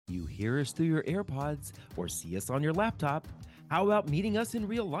hear us through your AirPods or see us on your laptop, how about meeting us in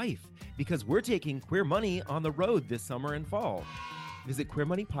real life? Because we're taking Queer Money on the road this summer and fall. Visit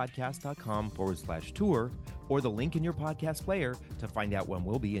queermoneypodcast.com/tour or the link in your podcast player to find out when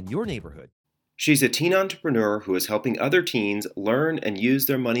we'll be in your neighborhood. She's a teen entrepreneur who is helping other teens learn and use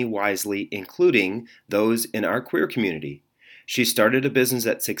their money wisely, including those in our queer community. She started a business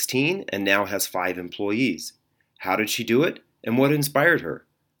at 16 and now has 5 employees. How did she do it, and what inspired her?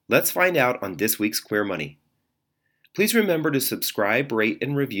 Let's find out on this week's Queer Money. Please remember to subscribe, rate,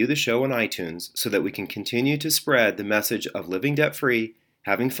 and review the show on iTunes so that we can continue to spread the message of living debt-free,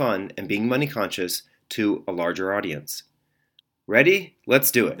 having fun, and being money conscious to a larger audience. Ready? Let's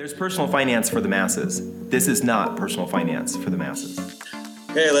do it. There's personal finance for the masses. This is not personal finance for the masses.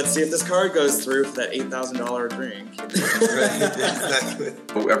 Okay, let's see if this card goes through for that $8,000 drink. Exactly.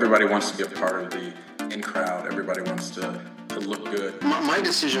 Everybody wants to get part of the in crowd. Everybody wants to look good. My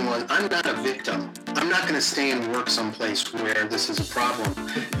decision was, I'm not a victim. I'm not going to stay and work someplace where this is a problem.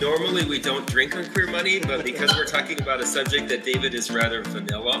 Normally we don't drink on Queer Money, but because we're talking about a subject that David is rather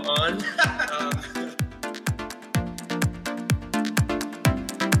vanilla on,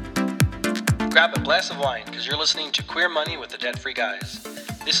 grab a glass of wine because you're listening to Queer Money with the Debt-Free Guys.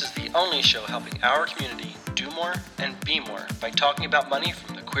 This is the only show helping our community do more and be more by talking about money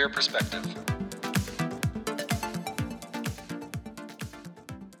from the queer perspective.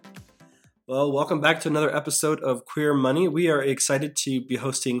 Well, welcome back to another episode of Queer Money. We are excited to be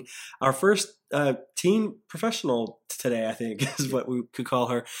hosting our first teen professional today, I think is what we could call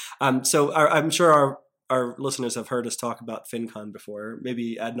her. I'm sure our listeners have heard us talk about FinCon before,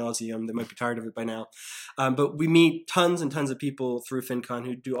 maybe ad nauseum. They might be tired of it by now. But we meet tons and tons of people through FinCon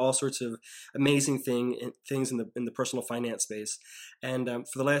who do all sorts of amazing things in the personal finance space. And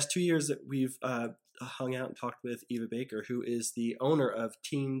for the last 2 years that we've hung out and talked with Eva Baker, who is the owner of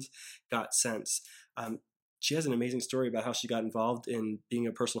Teens Got Sense. She has an amazing story about how she got involved in being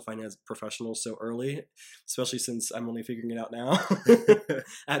a personal finance professional so early, especially since I'm only figuring it out now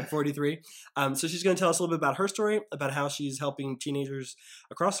at 43. So she's going to tell us a little bit about her story, about how she's helping teenagers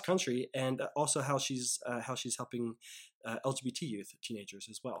across the country, and also how she's helping LGBT youth, teenagers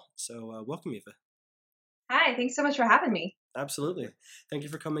as well. So welcome, Eva. Hi, thanks so much for having me. Absolutely. Thank you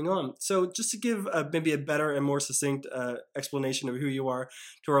for coming on. So just to give maybe a better and more succinct explanation of who you are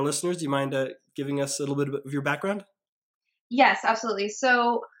to our listeners, do you mind giving us a little bit of your background? Yes, absolutely.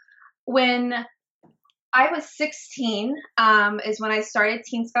 So when I was 16 is when I started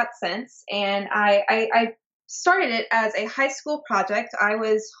Teens Got Sense, and I started it as a high school project. I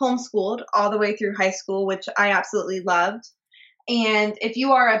was homeschooled all the way through high school, which I absolutely loved. And if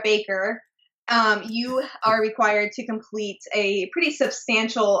you are a baker, you are required to complete a pretty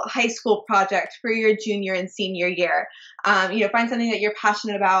substantial high school project for your junior and senior year. Find something that you're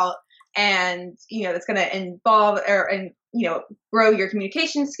passionate about and, that's going to involve grow your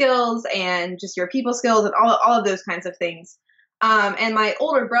communication skills and just your people skills and all of those kinds of things. And my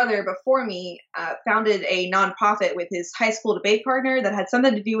older brother before me founded a nonprofit with his high school debate partner that had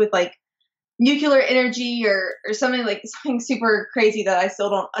something to do with nuclear energy or something super crazy that I still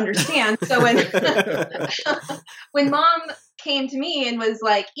don't understand. So when Mom came to me and was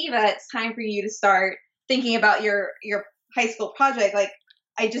like, Eva, it's time for you to start thinking about your high school project,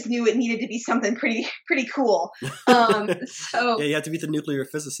 I just knew it needed to be something pretty cool. So yeah, you have to beat the nuclear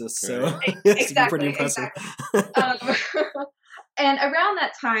physicist. So exactly, pretty impressive. Exactly. And around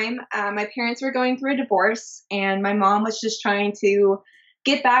that time, my parents were going through a divorce, and my mom was just trying to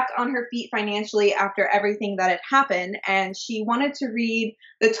get back on her feet financially after everything that had happened. And she wanted to read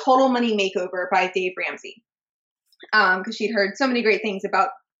The Total Money Makeover by Dave Ramsey. Because she'd heard so many great things about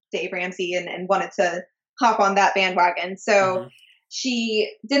Dave Ramsey and wanted to hop on that bandwagon. So she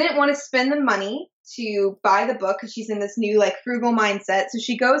didn't want to spend the money to buy the book because she's in this new frugal mindset. So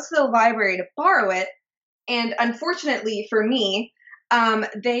she goes to the library to borrow it. And unfortunately for me,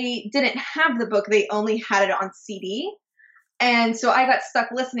 they didn't have the book. They only had it on CD. And so I got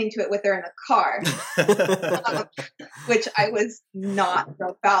stuck listening to it with her in the car, which I was not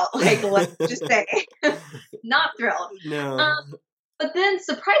thrilled about. Let's just say, not thrilled. No. But then,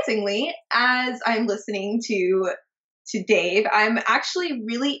 surprisingly, as I'm listening to Dave, I'm actually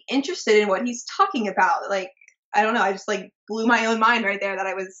really interested in what he's talking about. I don't know, I just blew my own mind right there that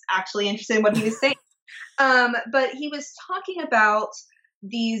I was actually interested in what he was saying. But he was talking about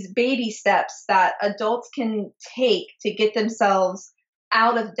these baby steps that adults can take to get themselves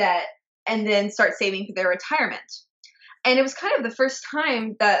out of debt and then start saving for their retirement. And it was kind of the first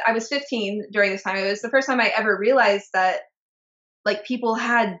time that I was 15 during this time. It was the first time I ever realized that like people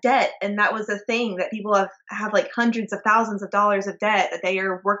had debt, and that was a thing that people have like hundreds of thousands of dollars of debt that they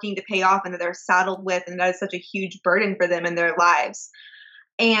are working to pay off and that they're saddled with, and that is such a huge burden for them in their lives.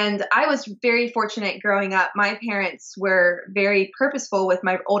 And I was very fortunate growing up. My parents were very purposeful with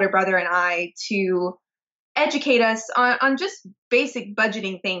my older brother and I to educate us on just basic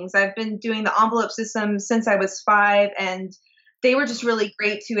budgeting things. I've been doing the envelope system since I was 5, and they were just really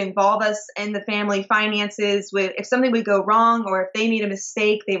great to involve us in the family finances. With if something would go wrong or if they made a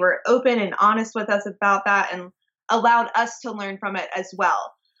mistake, they were open and honest with us about that and allowed us to learn from it as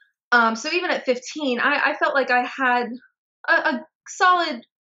well. So even at 15, I felt like I had a solid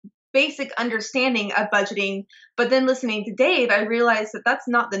basic understanding of budgeting. But then listening to Dave, I realized that that's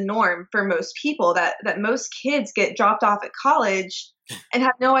not the norm for most people, that most kids get dropped off at college and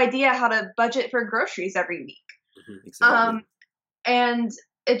have no idea how to budget for groceries every week. Exactly. And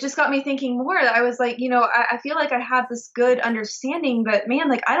it just got me thinking more. I was like, I feel like I have this good understanding, but man,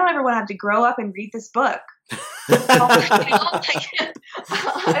 like I don't ever want to have to grow up and read this book. I don't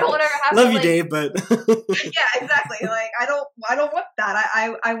want to have Love to, you, like, Dave, but yeah, exactly. Like I don't want that.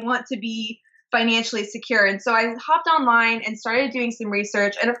 I want to be financially secure. And so I hopped online and started doing some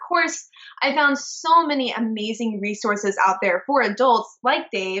research. And of course, I found so many amazing resources out there for adults like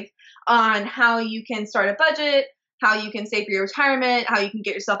Dave on how you can start a budget, how you can save for your retirement, how you can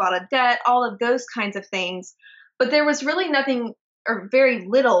get yourself out of debt, all of those kinds of things. But there was really nothing or very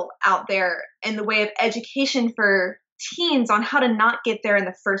little out there in the way of education for teens on how to not get there in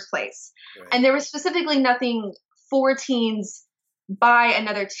the first place. Right. And there was specifically nothing for teens by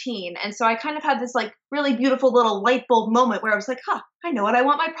another teen. And so I kind of had this like really beautiful little light bulb moment where I was like, I know what I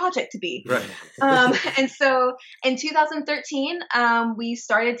want my project to be. Right. And so in 2013, we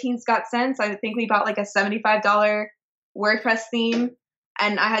started Teens Got Sense. I think we bought like a $75 WordPress theme,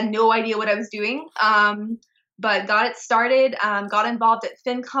 and I had no idea what I was doing. But got it started, got involved at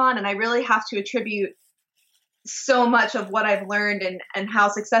FinCon, and I really have to attribute so much of what I've learned and how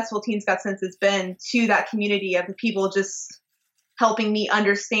successful Teens Got Sense has been to that community of the people just helping me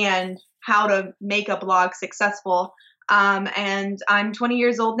understand how to make a blog successful. And I'm 20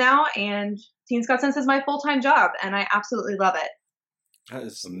 years old now, and Teens Got Sense is my full-time job, and I absolutely love it. That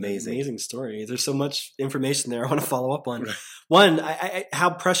is amazing. Amazing story. There's so much information there I want to follow up on. One, how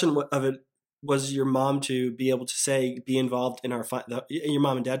prescient of it was your mom to be able to say, be involved in your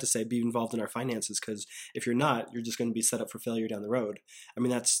mom and dad to say, be involved in our finances? Because if you're not, you're just going to be set up for failure down the road. I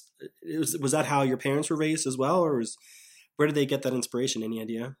mean, was that how your parents were raised as well? Or where did they get that inspiration? Any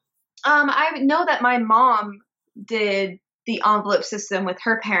idea? I know that my mom did the envelope system with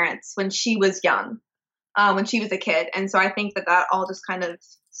her parents when she was young, when she was a kid. And so I think that all just kind of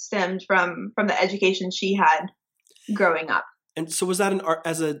stemmed from the education she had growing up. And so was that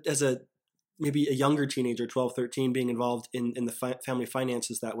as a maybe a younger teenager, 12, 13, being involved in the family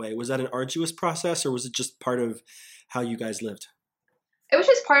finances that way, was that an arduous process, or was it just part of how you guys lived? It was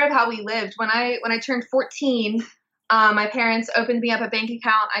just part of how we lived. When I turned 14, my parents opened me up a bank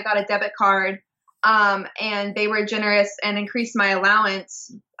account. I got a debit card, and they were generous and increased my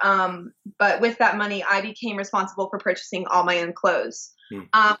allowance. But with that money, I became responsible for purchasing all my own clothes,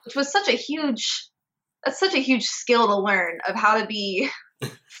 which was such a huge skill to learn of how to be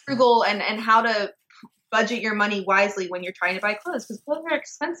frugal and how to budget your money wisely when you're trying to buy clothes, because clothes are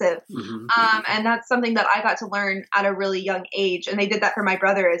expensive. Mm-hmm. And that's something that I got to learn at a really young age. And they did that for my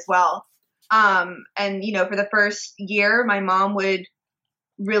brother as well. And, for the first year, my mom would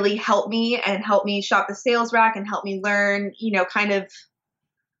really help me shop the sales rack and help me learn, kind of,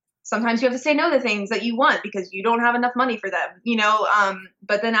 sometimes you have to say no to things that you want because you don't have enough money for them,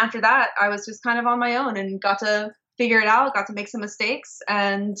 but then after that, I was just kind of on my own and got to figure it out, got to make some mistakes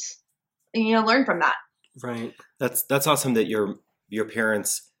and learn from that. Right. That's awesome that your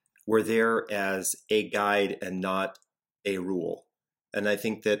parents were there as a guide and not a rule. And I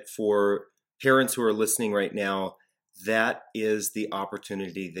think that for parents who are listening right now, that is the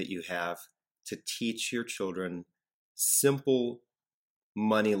opportunity that you have to teach your children simple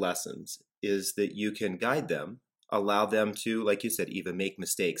money lessons, is that you can guide them, allow them to, like you said, even make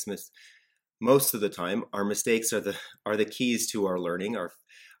mistakes. Most of the time, our mistakes are the keys to our learning,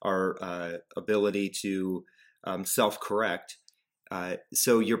 our ability to self-correct.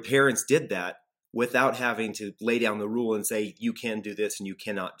 So your parents did that without having to lay down the rule and say, you can do this and you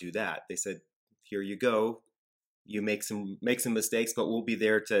cannot do that. They said, here you go. You make some mistakes, but we'll be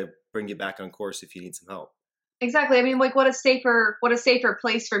there to bring you back on course if you need some help. Exactly. I mean, like what a safer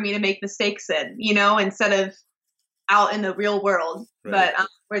place for me to make mistakes in, instead of out in the real world. Right. But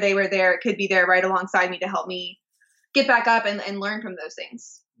where they were there, it could be there right alongside me to help me get back up and learn from those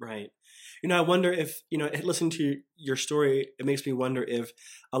things. Right. I wonder if, listening to your story, it makes me wonder if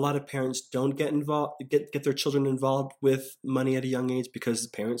a lot of parents don't get their children involved with money at a young age because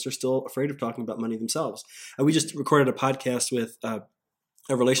parents are still afraid of talking about money themselves. And we just recorded a podcast with a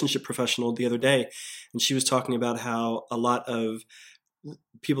relationship professional the other day, and she was talking about how a lot of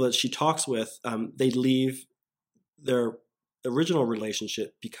people that she talks with, they leave their original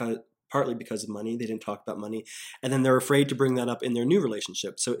relationship partly because of money. They didn't talk about money, and then they're afraid to bring that up in their new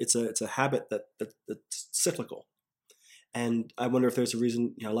relationship. So it's a habit that's cyclical. And I wonder if there's a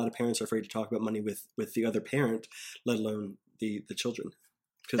reason a lot of parents are afraid to talk about money with the other parent, let alone the children.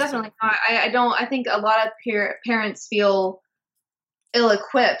 Definitely not. I think a lot of parents feel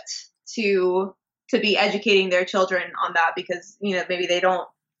ill-equipped to be educating their children on that because maybe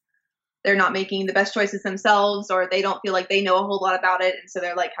they're not making the best choices themselves, or they don't feel like they know a whole lot about it, and so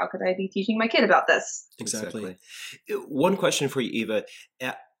they're like, how could I be teaching my kid about this? Exactly. One question for you, Eva.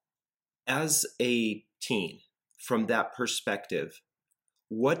 As a teen, from that perspective,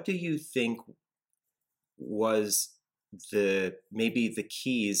 what do you think was maybe the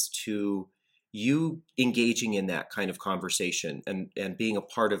keys to you engaging in that kind of conversation and being a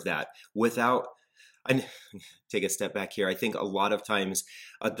part of that without, I take a step back here. I think a lot of times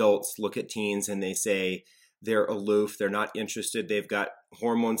adults look at teens and they say they're aloof, they're not interested, they've got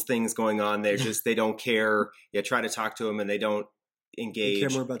hormones, things going on, they don't care. You try to talk to them and they don't engage. You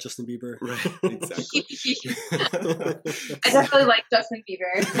care more about Justin Bieber. Right, exactly. I definitely like Justin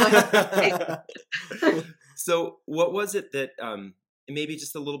Bieber. So what was it that, maybe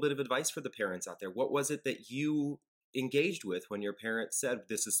just a little bit of advice for the parents out there, what was it that you engaged with when your parents said,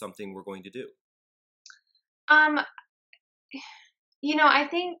 this is something we're going to do? I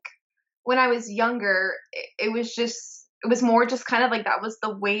think when I was younger, it was more just kind of like that was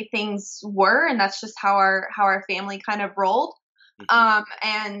the way things were, and that's just how our family kind of rolled. Mm-hmm.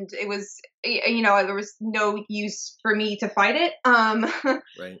 And it was, there was no use for me to fight it.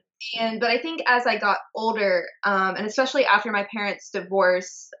 Right. But I think as I got older, and especially after my parents'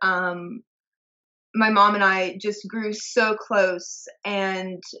 divorce, my mom and I just grew so close,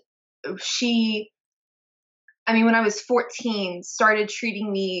 and when I was 14, started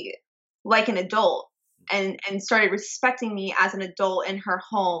treating me like an adult and started respecting me as an adult in her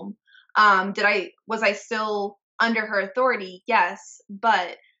home. Was I still under her authority? Yes.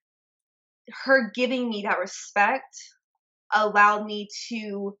 But her giving me that respect allowed me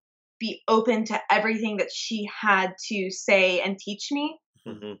to be open to everything that she had to say and teach me.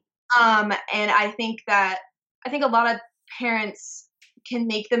 Mm-hmm. And I think a lot of parents can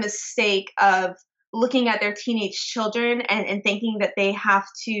make the mistake of looking at their teenage children and thinking that they have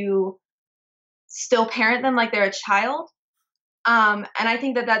to still parent them like they're a child. And I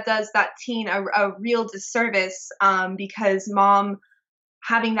think that does that teen a real disservice, because mom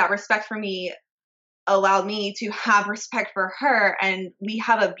having that respect for me allowed me to have respect for her, and we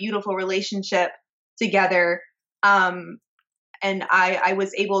have a beautiful relationship together. And I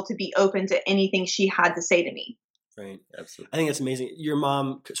was able to be open to anything she had to say to me. Right. Absolutely. I think that's amazing. Your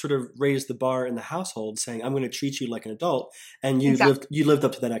mom sort of raised the bar in the household, saying, I'm going to treat you like an adult. And you lived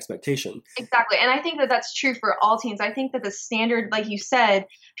up to that expectation. Exactly. And I think that that's true for all teens. I think that the standard, like you said,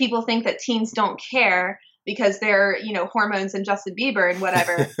 people think that teens don't care because they're, hormones and Justin Bieber and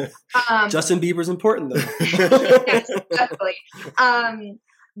whatever. Justin Bieber's important, though. Yes, definitely.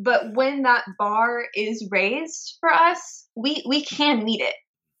 But when that bar is raised for us, we can meet it.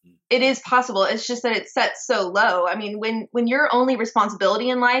 It is possible. It's just that it's set so low. I mean, when your only responsibility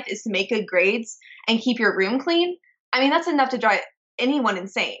in life is to make good grades and keep your room clean, I mean, that's enough to drive anyone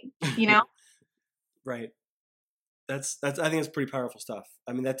insane, Right. I think it's pretty powerful stuff.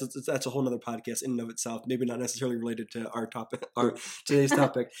 I mean, that's a whole nother podcast in and of itself, maybe not necessarily related to today's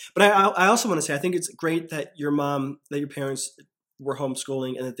topic. But I also want to say, I think it's great that your parents were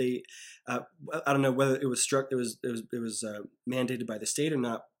homeschooling, and that they, I don't know whether it was mandated by the state or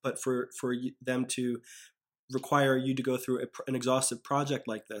not, but for them to require you to go through an exhaustive project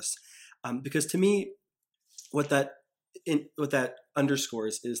like this, because to me, what that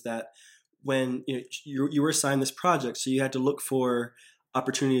underscores is that when you were assigned this project, so you had to look for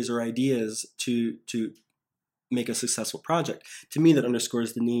opportunities or ideas to make a successful project. To me, that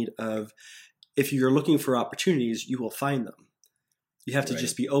underscores the need of, if you're looking for opportunities, you will find them. You have to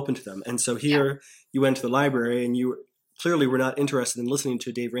just be open to them. And so here you went to the library, and you clearly were not interested in listening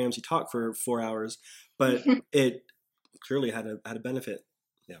to Dave Ramsey talk for 4 hours, but it clearly had a benefit.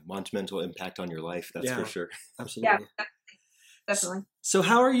 Yeah, monumental impact on your life. That's for sure. Absolutely. Yeah, definitely. So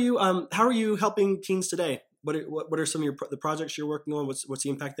how are you helping teens today? What are some of the projects you're working on? What's the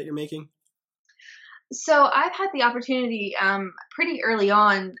impact that you're making? So I've had the opportunity pretty early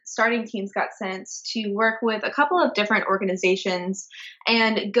on, starting Teens Got Sense, to work with a couple of different organizations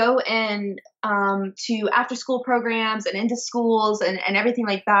and go in to after-school programs and into schools and everything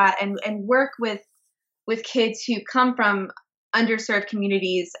like that, and work with kids who come from underserved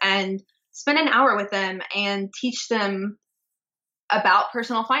communities and spend an hour with them and teach them about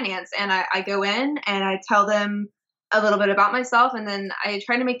personal finance. And I go in and I tell them a little bit about myself, and then I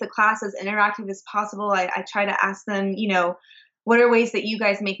try to make the class as interactive as possible. I try to ask them, what are ways that you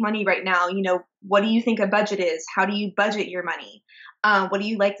guys make money right now? What do you think a budget is? How do you budget your money? What do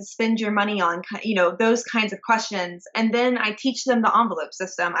you like to spend your money on? Those kinds of questions. And then I teach them the envelope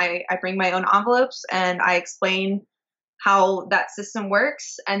system. I bring my own envelopes and I explain how that system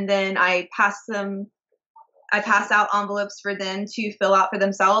works. And then I pass out envelopes for them to fill out for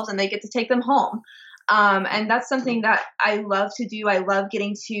themselves, and they get to take them home. And that's something that I love to do. I love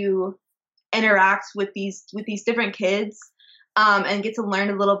getting to interact with these different kids, and get to learn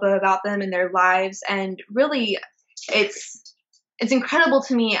a little bit about them and their lives. And really, it's incredible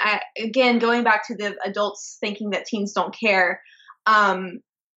to me. Again, going back to the adults thinking that teens don't care, a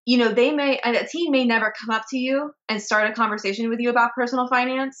teen may never come up to you and start a conversation with you about personal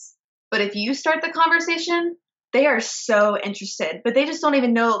finance, but if you start the conversation, they are so interested, but they just don't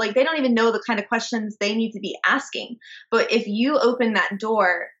even know, they don't even know the kind of questions they need to be asking. But if you open that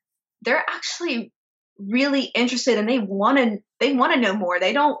door, they're actually really interested, and they want to know more.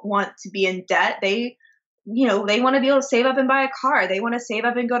 They don't want to be in debt. They want to be able to save up and buy a car. They want to save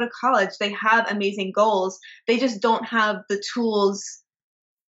up and go to college. They have amazing goals. They just don't have the tools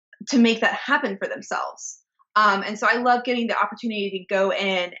to make that happen for themselves. And so I love getting the opportunity to go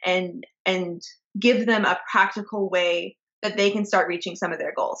in and give them a practical way that they can start reaching some of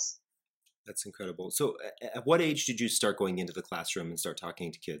their goals. That's incredible. So at what age did you start going into the classroom and start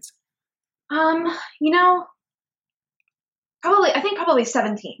talking to kids? Probably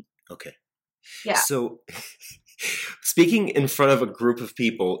 17. Okay. Yeah. So speaking in front of a group of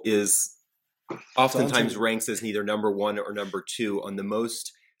people is oftentimes ranks as neither number one or number two on the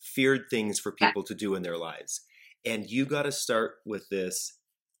most feared things for people to do in their lives. And you got to start with this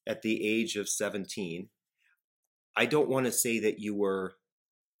at the age of 17. I don't want to say that you were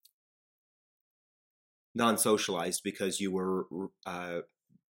non-socialized because you were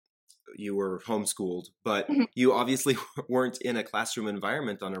homeschooled, but you obviously weren't in a classroom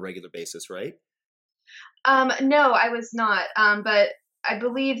environment on a regular basis, right? No, I was not. But I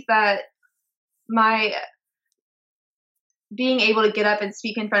believe that my being able to get up and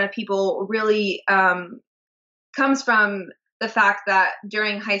speak in front of people really comes from the fact that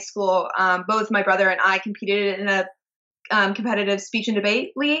during high school, both my brother and I competed in a competitive speech and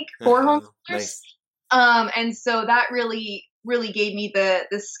debate league for homeschoolers. Nice. And so that really gave me the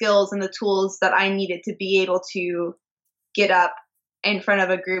skills and the tools that I needed to be able to get up in front of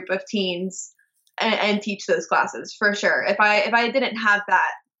a group of teens and teach those classes, for sure. If I didn't have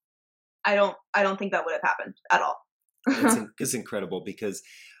that, I don't think that would have happened at all. It's incredible, because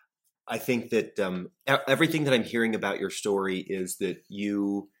I think that everything that I'm hearing about your story is that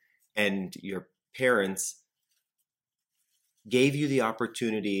you and your parents gave you the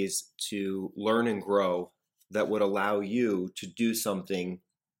opportunities to learn and grow that would allow you to do something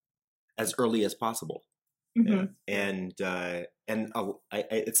as early as possible. Mm-hmm. And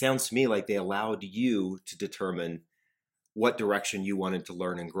it sounds to me like they allowed you to determine what direction you wanted to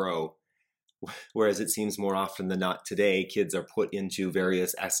learn and grow. Whereas it seems more often than not today, kids are put into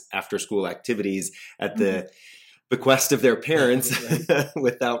various after-school activities at the bequest of their parents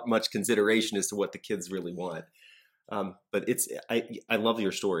without much consideration as to what the kids really want. But I love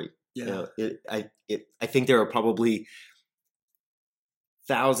your story. Yeah. I think there are probably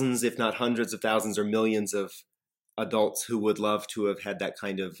thousands, if not hundreds of thousands or millions of adults who would love to have had that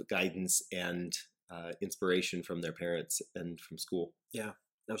kind of guidance and inspiration from their parents and from school. Yeah,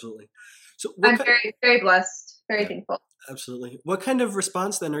 absolutely. So I'm very, very blessed, very thankful. Absolutely. What kind of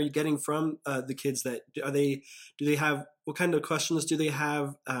response then are you getting from the kids? Do they have, what kind of questions do they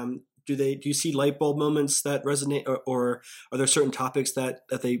have? Do you see light bulb moments that resonate, or are there certain topics that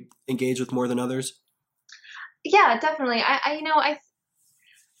they engage with more than others? Yeah, definitely.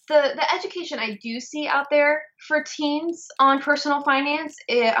 The education I do see out there for teens on personal finance,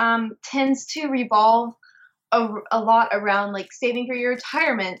 it tends to revolve a lot around like saving for your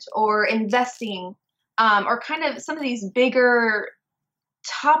retirement or investing, or kind of some of these bigger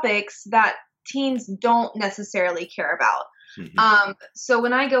topics that teens don't necessarily care about. Mm-hmm. So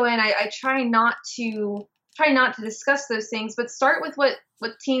when I go in, I try not to discuss those things, but start with what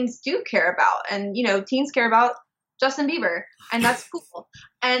teens do care about. And, teens care about Justin Bieber, and that's cool.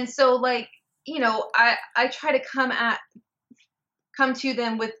 And so like I try to come to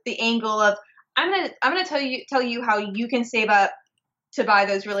them with the angle of I'm gonna tell you how you can save up to buy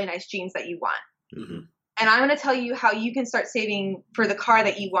those really nice jeans that you want. Mm-hmm. And I'm going to tell you how you can start saving for the car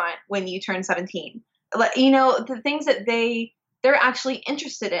that you want when you turn 17. The things that they're actually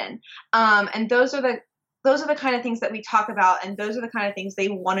interested in. And those are the kind of things that we talk about, and those are the kind of things they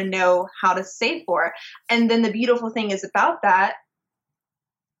want to know how to save for. And then the beautiful thing is about that,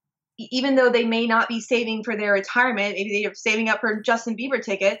 even though they may not be saving for their retirement, maybe they're saving up for Justin Bieber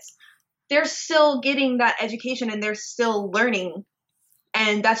tickets, they're still getting that education and they're still learning.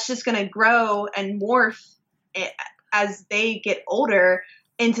 And that's just going to grow and morph as they get older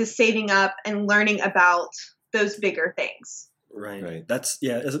into saving up and learning about those bigger things. Right. That's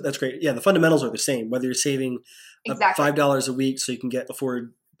great. Yeah, the fundamentals are the same. Whether you're saving $5 a week so you can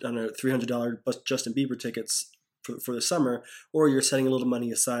afford $300 Justin Bieber tickets for the summer, or you're setting a little money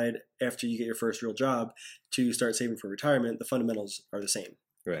aside after you get your first real job to start saving for retirement, the fundamentals are the same.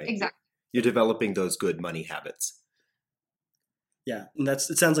 Right. Exactly. You're developing those good money habits. Yeah, and it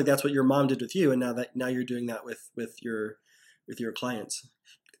sounds like that's what your mom did with you, and now you're doing that with your clients.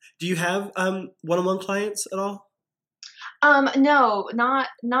 Do you have one-on-one clients at all? No,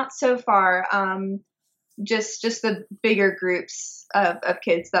 not so far. Just the bigger groups of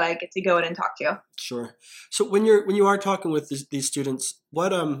kids that I get to go in and talk to. Sure. So when you are talking with these students,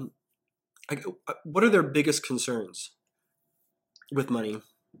 what are their biggest concerns with money?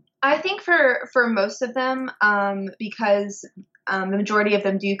 I think for most of them, because the majority of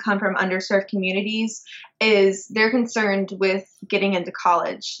them do come from underserved communities, is they're concerned with getting into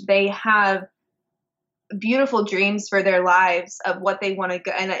college. They have beautiful dreams for their lives of what they want to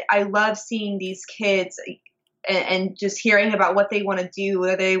go. And I love seeing these kids and just hearing about what they want to do,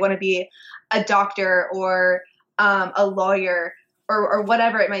 whether they want to be a doctor or a lawyer or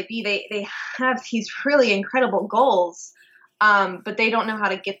whatever it might be. They have these really incredible goals, but they don't know how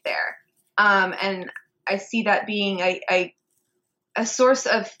to get there. And I see that being a source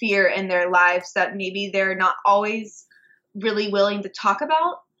of fear in their lives that maybe they're not always really willing to talk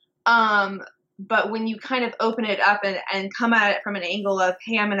about. But when you kind of open it up and come at it from an angle of,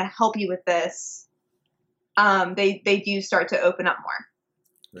 hey, I'm going to help you with this, they do start to open up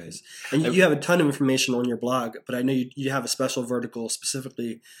more. Nice. And you have a ton of information on your blog, but I know you have a special vertical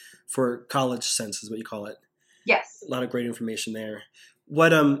specifically for college sense is what you call it. Yes. A lot of great information there.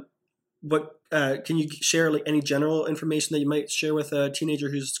 What can you share any general information that you might share with a teenager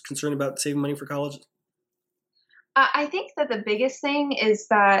who's concerned about saving money for college? I think that the biggest thing is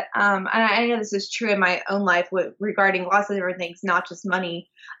that, and I know this is true in my own life regarding lots of different things, not just money.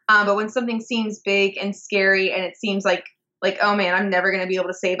 But when something seems big and scary and it seems like, oh man, I'm never going to be able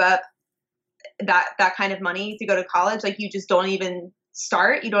to save up that kind of money to go to college. Like you just don't even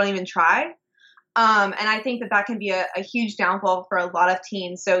start. You don't even try. And I think that can be a huge downfall for a lot of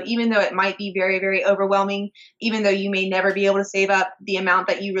teens. So even though it might be very, very overwhelming, even though you may never be able to save up the amount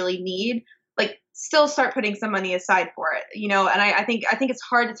that you really need, still start putting some money aside for it, and I think it's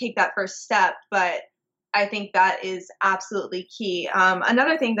hard to take that first step, but I think that is absolutely key.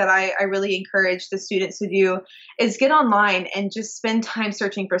 Another thing that I really encourage the students to do is get online and just spend time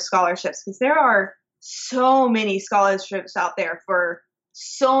searching for scholarships, because there are so many scholarships out there for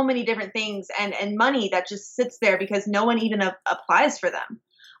so many different things and money that just sits there because no one even applies for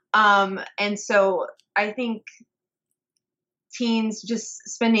them. And so I think teens just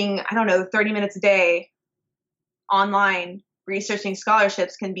spending, 30 minutes a day online researching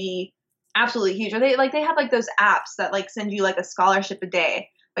scholarships can be absolutely huge. Or they have those apps that send you a scholarship a day.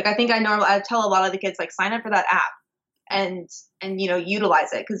 I think I tell a lot of the kids sign up for that app and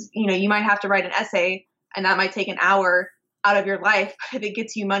utilize it, because you might have to write an essay and that might take an hour out of your life. If it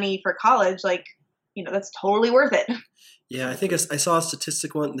gets you money for college, that's totally worth it. Yeah, I think I saw a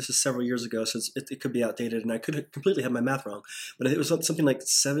statistic one. This is several years ago, so it could be outdated, and I could completely have my math wrong. But it was something like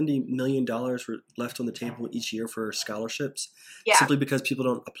 $70 million were left on the table each year for scholarships, simply because people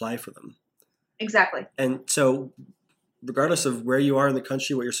don't apply for them. Exactly. And so, regardless of where you are in the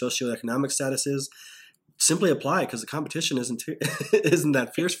country, what your socioeconomic status is, simply apply, because the competition isn't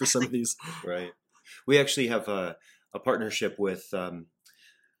that fierce for some of these. Right. We actually have a partnership with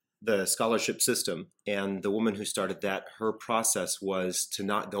the scholarship system, and the woman who started that, her process was to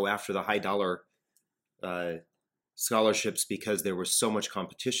not go after the high dollar scholarships because there was so much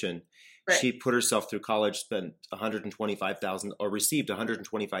competition. Right. She put herself through college, spent $125,000 or received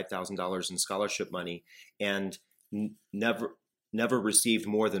 $125,000 in scholarship money, and never received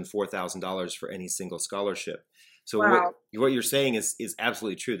more than $4,000 for any single scholarship. So wow. what you're saying is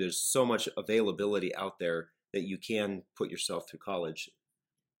absolutely true. There's so much availability out there that you can put yourself through college.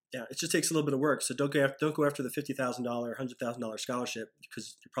 Yeah, it just takes a little bit of work. So don't go after the $50,000 or $100,000 scholarship,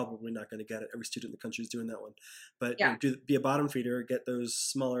 because you're probably not going to get it. Every student in the country is doing that one. But be a bottom feeder, get those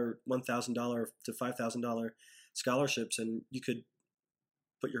smaller $1,000 to $5,000 scholarships, and you could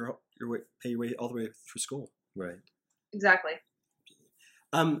pay your way all the way through school. Right. Exactly.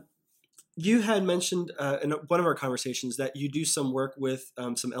 You had mentioned in one of our conversations that you do some work with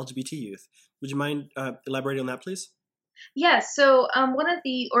some LGBT youth. Would you mind elaborating on that, please? Yes. So one of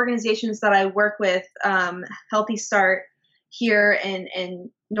the organizations that I work with, Healthy Start, here in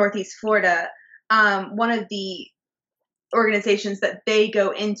Northeast Florida, one of the organizations that they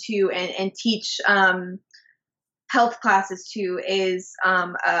go into and teach health classes to is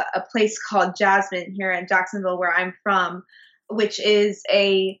a place called Jasmine here in Jacksonville, where I'm from, which is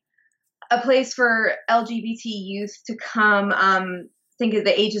a place for LGBT youth to come. I think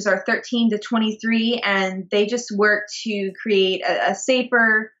the ages are 13 to 23, and they just work to create a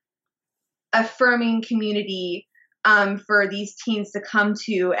safer, affirming community for these teens to come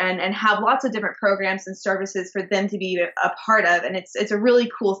to, and have lots of different programs and services for them to be a part of. And it's a really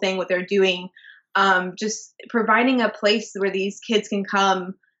cool thing what they're doing, just providing a place where these kids can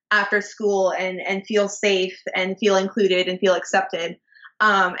come after school and feel safe and feel included and feel accepted.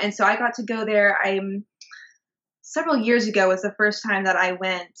 And so I got to go there. Several years ago was the first time that I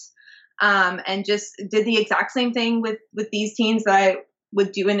went, and just did the exact same thing with these teens that I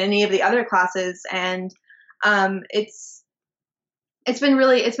would do in any of the other classes. And it's been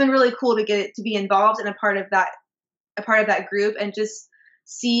really cool to get to be involved in a part of that group, and just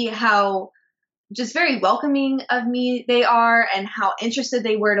see how just very welcoming of me they are, and how interested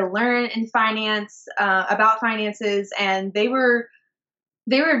they were to learn in finance, about finances. And they were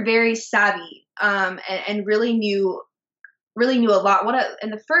very savvy, and really knew a lot.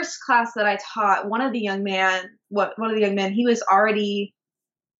 In the first class that I taught, one of the young men, he was already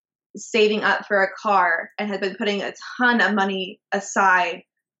saving up for a car and had been putting a ton of money aside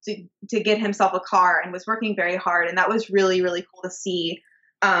to get himself a car, and was working very hard. And that was really, really cool to see.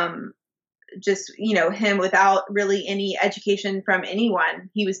 Just, him without really any education from anyone.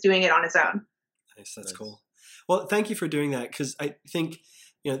 He was doing it on his own. Nice. That's cool. Well, thank you for doing that, because I think,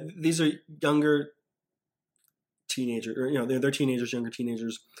 these are younger teenagers, or, they're teenagers, younger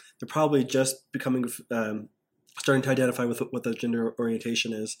teenagers. They're probably just becoming, starting to identify with what the gender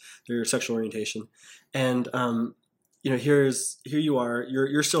orientation is, their sexual orientation. And, here you are,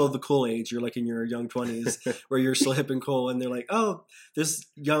 you're still the cool age. You're like in your young 20s where you're still hip and cool. And they're like, oh, this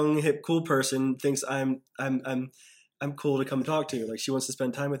young, hip, cool person thinks I'm cool to come talk to. Like, she wants to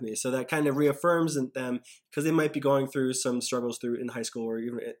spend time with me. So that kind of reaffirms in them, because they might be going through some struggles in high school, or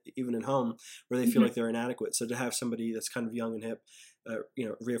even in home, where they feel like they're inadequate. So to have somebody that's kind of young and hip,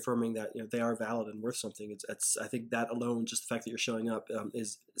 reaffirming that they are valid and worth something, it's I think that alone, just the fact that you're showing up,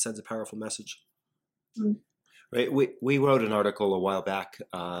 sends a powerful message. Mm-hmm. Right. We wrote an article a while back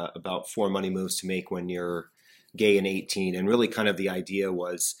about 4 money moves to make when you're gay and 18, and really kind of the idea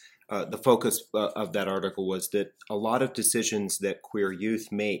was. The focus of that article was that a lot of decisions that queer youth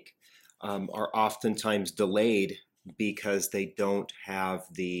make are oftentimes delayed because they don't have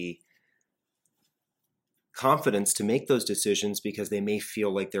the confidence to make those decisions, because they may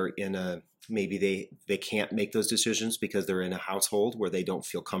feel like they're maybe they can't make those decisions because they're in a household where they don't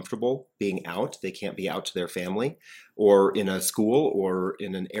feel comfortable being out. They can't be out to their family, or in a school, or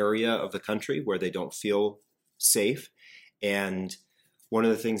in an area of the country where they don't feel safe. And one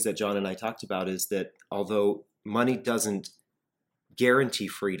of the things that John and I talked about is that although money doesn't guarantee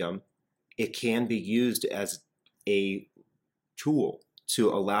freedom, it can be used as a tool to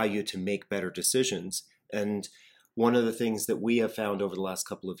allow you to make better decisions. And one of the things that we have found over the last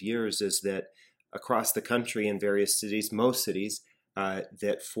couple of years is that across the country, in various cities, most cities,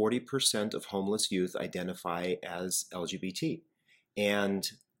 that 40% of homeless youth identify as LGBT. And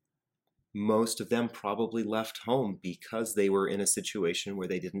most of them probably left home because they were in a situation where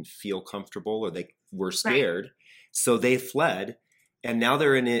they didn't feel comfortable, or they were scared. Right. So they fled, and now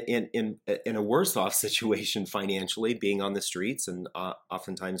they're in a worse off situation financially, being on the streets. And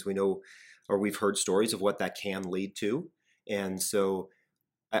oftentimes we know, or we've heard stories of what that can lead to. And so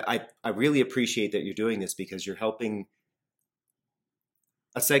I really appreciate that you're doing this, because you're helping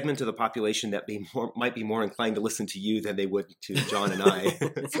a segment of the population that might be more inclined to listen to you than they would to John and I.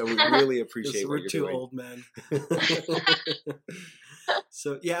 So we really appreciate what you're doing. We're 2 old men.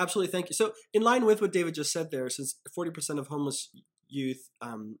 So yeah, absolutely. Thank you. So in line with what David just said there, since 40% of homeless youth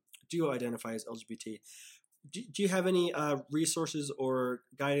do identify as LGBT, do you have any resources or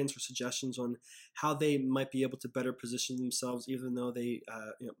guidance or suggestions on how they might be able to better position themselves, even though they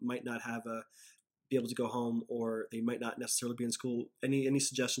might not have be able to go home, or they might not necessarily be in school. Any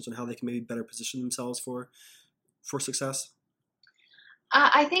suggestions on how they can maybe better position themselves for success?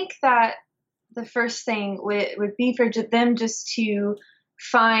 I think that the first thing would be for them just to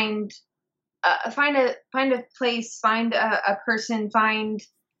find a place, find a person, find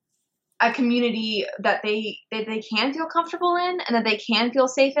a community that they can feel comfortable in and that they can feel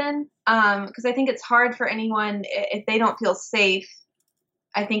safe in. Because I think it's hard for anyone if they don't feel safe.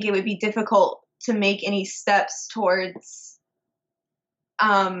 I think it would be difficult to make any steps towards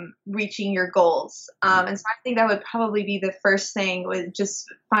reaching your goals. And so I think that would probably be the first thing, would just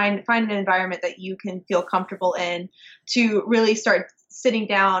find an environment that you can feel comfortable in to really start sitting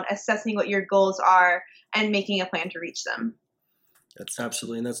down, assessing what your goals are, and making a plan to reach them. That's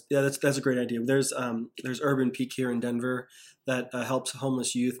absolutely, and that's a great idea. There's Urban Peak here in Denver that helps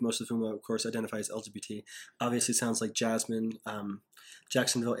homeless youth, most of whom, of course, identify as LGBT. Obviously, sounds like Jasmine,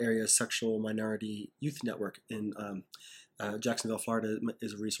 Jacksonville area sexual minority youth network in Jacksonville, Florida,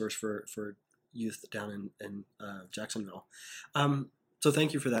 is a resource for youth down in Jacksonville. So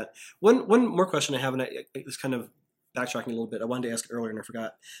thank you for that. One more question I have, and I was kind of backtracking a little bit. I wanted to ask it earlier and I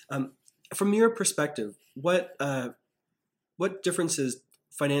forgot. From your perspective, what differences,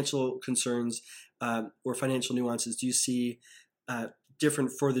 financial concerns, or financial nuances do you see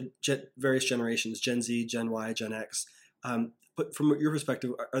different for the various generations, Gen Z, Gen Y, Gen X? But from your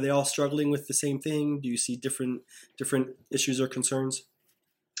perspective, are they all struggling with the same thing? Do you see different issues or concerns?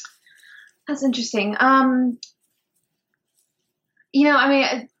 That's interesting.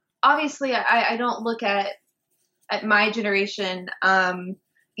 Obviously, I don't look at my generation. I'm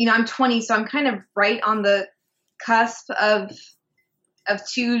 20, so I'm kind of right on the cusp of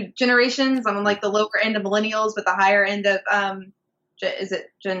two generations. I'm on like the lower end of millennials, but the higher end of is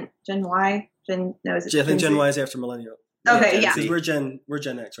it Gen Y? I think Gen Y is after millennial. Okay, yeah. Because we're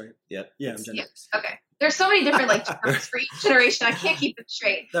Gen X, right? Yeah. Yeah, I'm Gen X. Okay. There's so many different terms for each generation. I can't keep them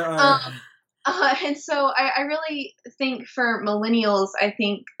straight. There are. And so I really think for millennials, I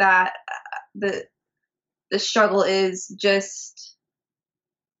think that the struggle is just,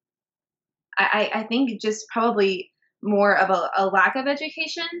 I think just probably more of a lack of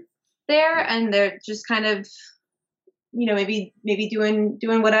education there, and they're just kind of, maybe doing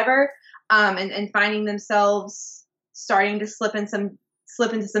whatever, and finding themselves starting to slip into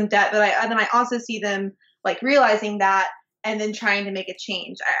some debt. But then I also see them like realizing that and then trying to make a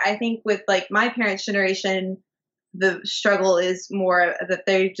change. I think with like my parents' generation, the struggle is more that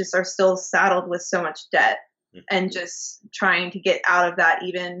they just are still saddled with so much debt and just trying to get out of that,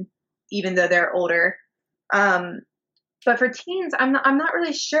 even though they're older. But for teens, I'm not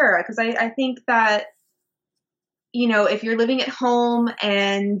really sure, because I think that, if you're living at home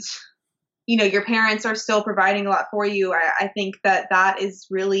and your parents are still providing a lot for you, I think that is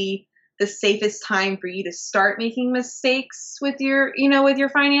really the safest time for you to start making mistakes with your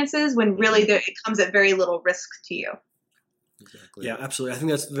finances, when really it comes at very little risk to you. Exactly. Yeah, absolutely. I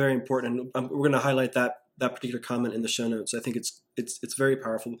think that's very important. And we're going to highlight that particular comment in the show notes. I think it's very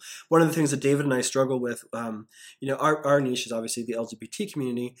powerful. One of the things that David and I struggle with, our niche is obviously the LGBT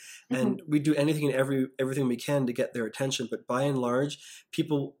community, and we do anything and everything we can to get their attention. But by and large,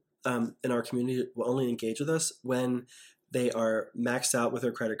 people in our community will only engage with us when they are maxed out with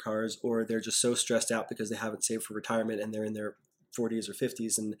their credit cards, or they're just so stressed out because they haven't saved for retirement and they're in their 40s or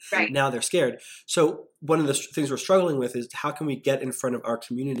 50s, and now they're scared. So one of the things we're struggling with is how can we get in front of our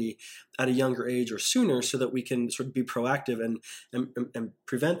community at a younger age or sooner, so that we can sort of be proactive and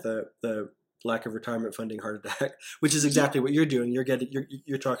prevent the lack of retirement funding heart attack, which is exactly what you're doing.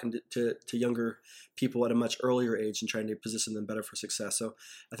 You're talking to younger people at a much earlier age and trying to position them better for success. So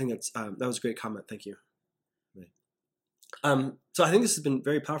I think that was a great comment. Thank you. So I think this has been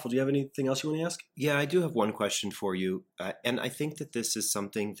very powerful. Do you have anything else you want to ask? Yeah, I do have one question for you. And I think that this is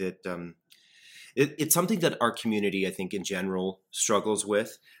something that it's something that our community, I think, in general struggles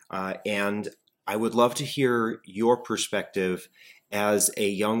with. And I would love to hear your perspective as a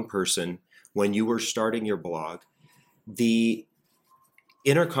young person when you were starting your blog, the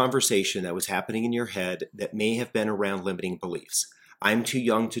inner conversation that was happening in your head that may have been around limiting beliefs. I'm too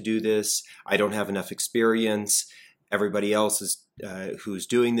young to do this. I don't have enough experience. Everybody else is who's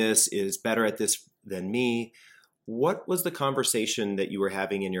doing this is better at this than me. What was the conversation that you were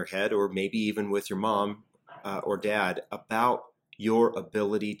having in your head, or maybe even with your mom or dad, about your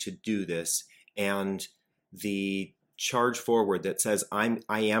ability to do this, and the charge forward that says, I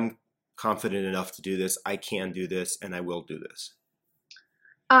am confident enough to do this, I can do this, and I will do this?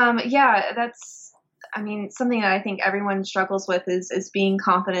 Yeah, that's, something that I think everyone struggles with is being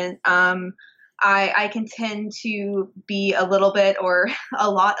confident. I can tend to be a little bit or a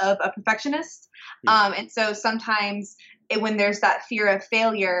lot of a perfectionist. And so sometimes when there's that fear of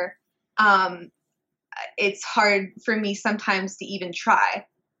failure, it's hard for me sometimes to even try.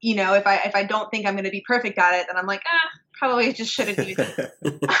 You know, if I don't think I'm going to be perfect at it, then I'm like, probably just shouldn't even.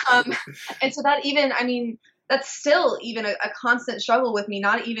 And so that even, I mean, that's still even a constant struggle with me.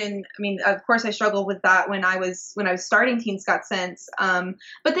 Not even, I mean, of course I struggled with that when I was starting Teens Got Sense.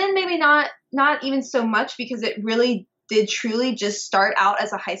 But then maybe not even so much, because it really did truly just start out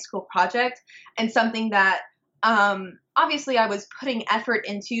as a high school project and something that, obviously I was putting effort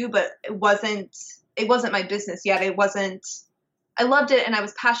into, but it wasn't my business yet. I loved it and I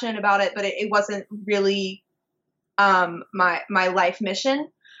was passionate about it, but it wasn't really, my life mission.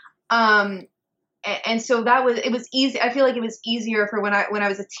 And so it was easy. I feel like it was easier for when I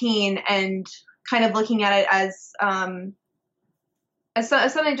was a teen and kind of looking at it as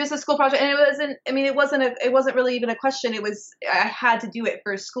something, just a school project. And it wasn't really even a question. I had to do it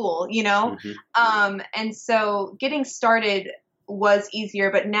for school, you know? Mm-hmm. And so getting started was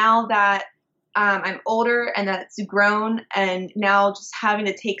easier, but now that, I'm older and that it's grown, and now just having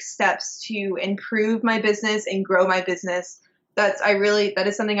to take steps to improve my business and grow my business, that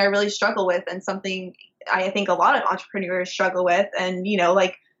is something I really struggle with, and something I think a lot of entrepreneurs struggle with. And, you know,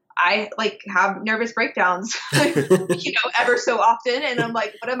 like I have nervous breakdowns, you know, ever so often. And I'm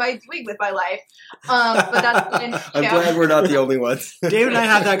like, what am I doing with my life? But that's when, I'm glad we're not the only ones. David and I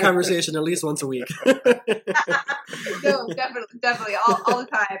have that conversation at least once a week. No, definitely all the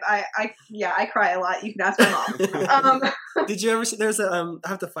time. I cry a lot. You can ask my mom. Did you ever see, there's I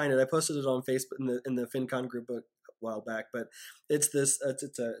have to find it. I posted it on Facebook in the FinCon group a while back, but it's this,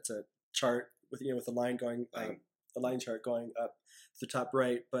 it's a chart with the line going, the line chart going up to the top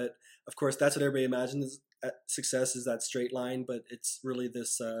right. But of course, that's what everybody imagines success is, that straight line, but it's really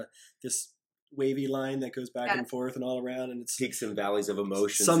this wavy line that goes back and forth and all around, and it's peaks and valleys of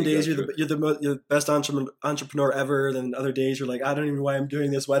emotions. Some days you're the best entrepreneur ever, then other days you're like, I don't even know why I'm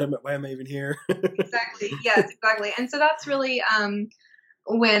doing this. Why am I even here? Exactly. Yes, exactly. And so that's really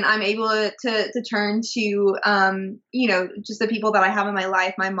when I'm able to turn to you know, just the people that I have in my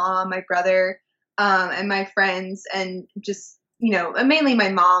life, my mom, my brother, and my friends, and just, you know, mainly my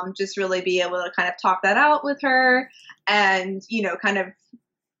mom, just really be able to kind of talk that out with her and, you know, kind of,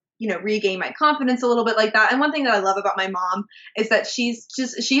 you know, regain my confidence a little bit like that. And one thing that I love about my mom is that she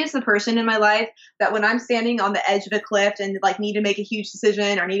is the person in my life that when I'm standing on the edge of a cliff and like need to make a huge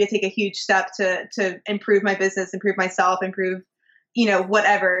decision or need to take a huge step to improve my business, improve myself, improve, you know,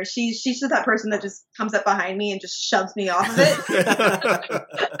 whatever, she's just that person that just comes up behind me and just shoves me off of it.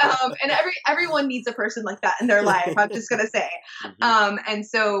 And everyone needs a person like that in their life, I'm just going to say. Mm-hmm. And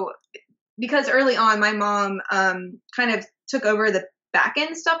so because early on, my mom kind of took over the back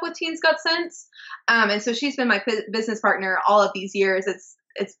end stuff with Teens Got Sense. And so she's been my business partner all of these years.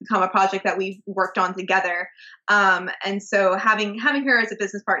 It's become a project that we've worked on together. And so having her as a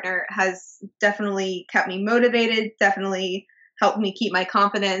business partner has definitely kept me motivated, definitely helped me keep my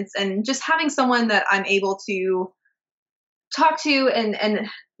confidence, and just having someone that I'm able to talk to and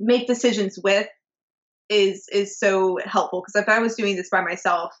make decisions with is so helpful. Because if I was doing this by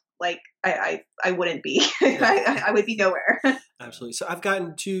myself, like I wouldn't be. I would be nowhere. Absolutely. So I've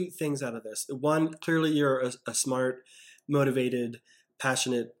gotten two things out of this. One, clearly you're a smart, motivated,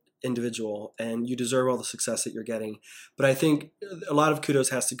 passionate individual, and you deserve all the success that you're getting. But I think a lot of kudos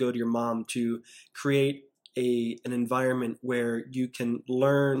has to go to your mom to create an environment where you can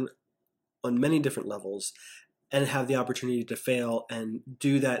learn on many different levels and have the opportunity to fail, and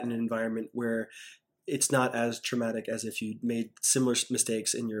do that in an environment where it's not as traumatic as if you made similar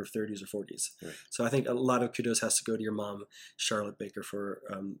mistakes in your 30s or 40s. Right. So I think a lot of kudos has to go to your mom, Charlotte Baker, for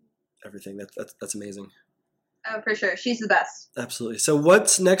everything. That's amazing. Oh, for sure. She's the best. Absolutely. So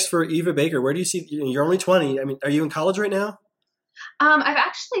what's next for Eva Baker? Where do you see, you're only 20. I mean, are you in college right now? I've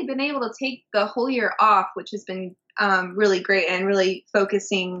actually been able to take the whole year off, which has been really great, and really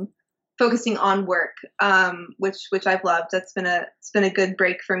focusing on work, which I've loved. It's been a good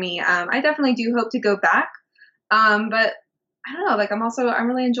break for me. I definitely do hope to go back, but I don't know. Like I'm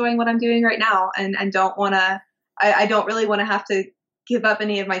really enjoying what I'm doing right now, and don't want to. I don't really want to have to give up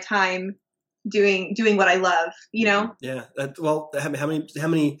any of my time doing what I love. You know? Yeah. Well, how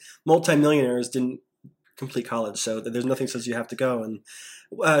many multimillionaires didn't complete college? So there's nothing says you have to go.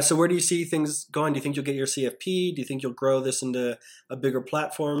 And so where do you see things going? Do you think you'll get your CFP? Do you think you'll grow this into a bigger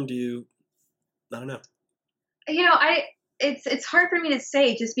platform? I don't know. You know, it's hard for me to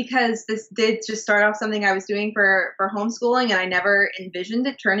say, just because this did just start off something I was doing for homeschooling, and I never envisioned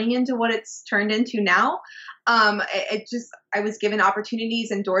it turning into what it's turned into now. I was given opportunities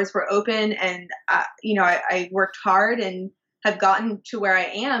and doors were open, and I worked hard and have gotten to where I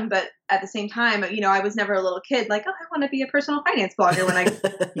am. But at the same time, I was never a little kid like, oh, I want to be a personal finance blogger when I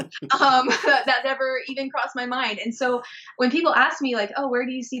that never even crossed my mind. And so when people ask me like, oh, where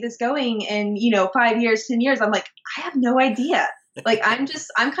do you see this going in 5 years, 10 years, I'm like, I have no idea. Like I'm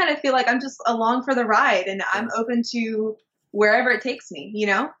kind of feel like I'm just along for the ride, and I'm open to wherever it takes me,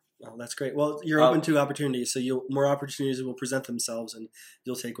 Oh, that's great. Well, you're open to opportunities, so more opportunities will present themselves, and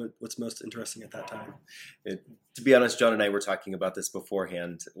you'll take what's most interesting at that time. To be honest, John and I were talking about this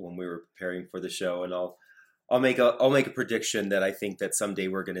beforehand when we were preparing for the show, and I'll make a prediction that I think that someday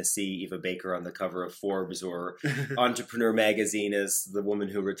we're going to see Eva Baker on the cover of Forbes or Entrepreneur Magazine as the woman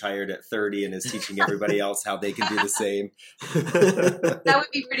who retired at 30 and is teaching everybody else how they can do the same. That would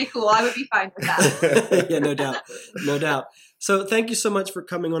be pretty cool. I would be fine with that. Yeah, no doubt. So thank you so much for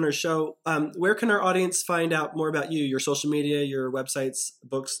coming on our show. Where can our audience find out more about you, your social media, your websites,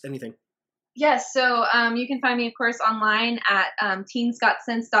 books, anything? Yes, so you can find me, of course, online at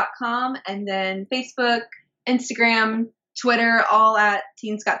teensgotsense.com, and then Facebook, Instagram, Twitter, all at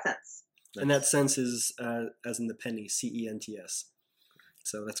Teens Got Sense. And that sense is as in the penny, CENTS.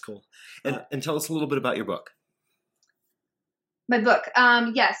 So that's cool. And tell us a little bit about your book. My book.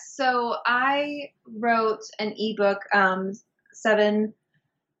 Yes. So I wrote an ebook, 7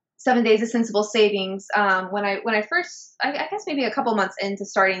 Days of Sensible Savings, when I first, I guess maybe a couple months into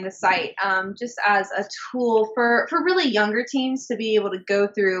starting the site, just as a tool for really younger teens to be able to go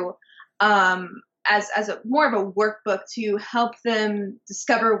through, as a more of a workbook to help them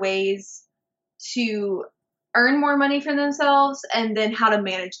discover ways to earn more money for themselves, and then how to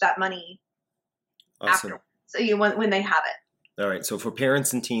manage that money Awesome. after. So when they have it. All right. So for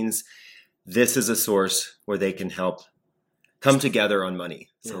parents and teens, this is a source where they can help come together on money.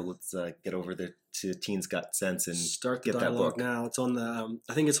 So let's get over to Teens Got Sense and start the get that book. Now it's on the,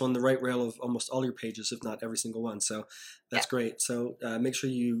 I think it's on the right rail of almost all your pages, if not every single one. So that's great. So make sure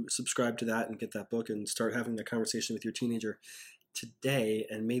you subscribe to that and get that book and start having a conversation with your teenager today.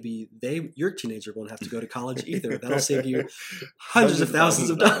 And maybe your teenager won't have to go to college either. That'll save you hundreds of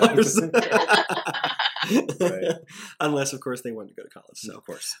thousands of dollars. Right. Unless, of course, they want to go to college. So, of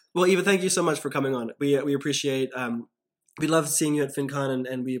course. Well, Eva, thank you so much for coming on. We appreciate. We love seeing you at FinCon,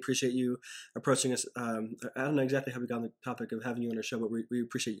 and we appreciate you approaching us. I don't know exactly how we got on the topic of having you on our show, but we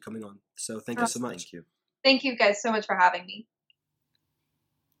appreciate you coming on. So thank you so much. Thank you. Thank you guys so much for having me.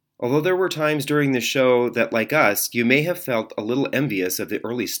 Although there were times during the show that, like us, you may have felt a little envious of the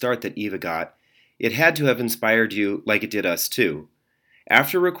early start that Eva got, it had to have inspired you like it did us too.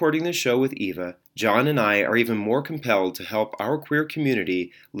 After recording the show with Eva, John and I are even more compelled to help our queer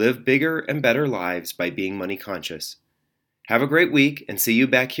community live bigger and better lives by being money conscious. Have a great week, and see you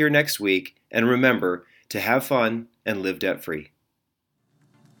back here next week. And remember to have fun and live debt-free.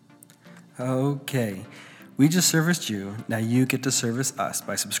 Okay. We just serviced you. Now you get to service us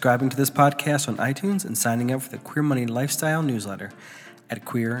by subscribing to this podcast on iTunes and signing up for the Queer Money Lifestyle newsletter at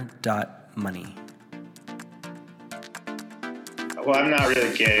queer.money. Well, I'm not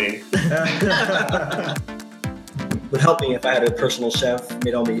really gay. Would help me if I had a personal chef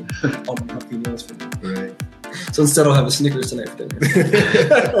made all my healthy meals for me. Right. So instead, I'll have a Snickers tonight for dinner.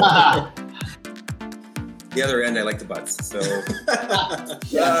 The other end, I like the butts. So.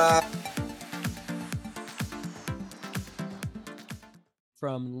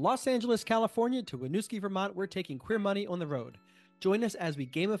 From Los Angeles, California to Winooski, Vermont, we're taking Queer Money on the road. Join us as we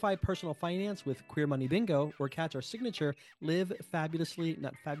gamify personal finance with Queer Money Bingo, or catch our signature Live Fabulously,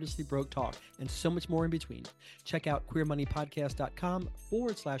 Not Fabulously Broke talk, and so much more in between. Check out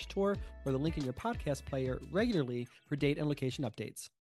queermoneypodcast.com/tour or the link in your podcast player regularly for date and location updates.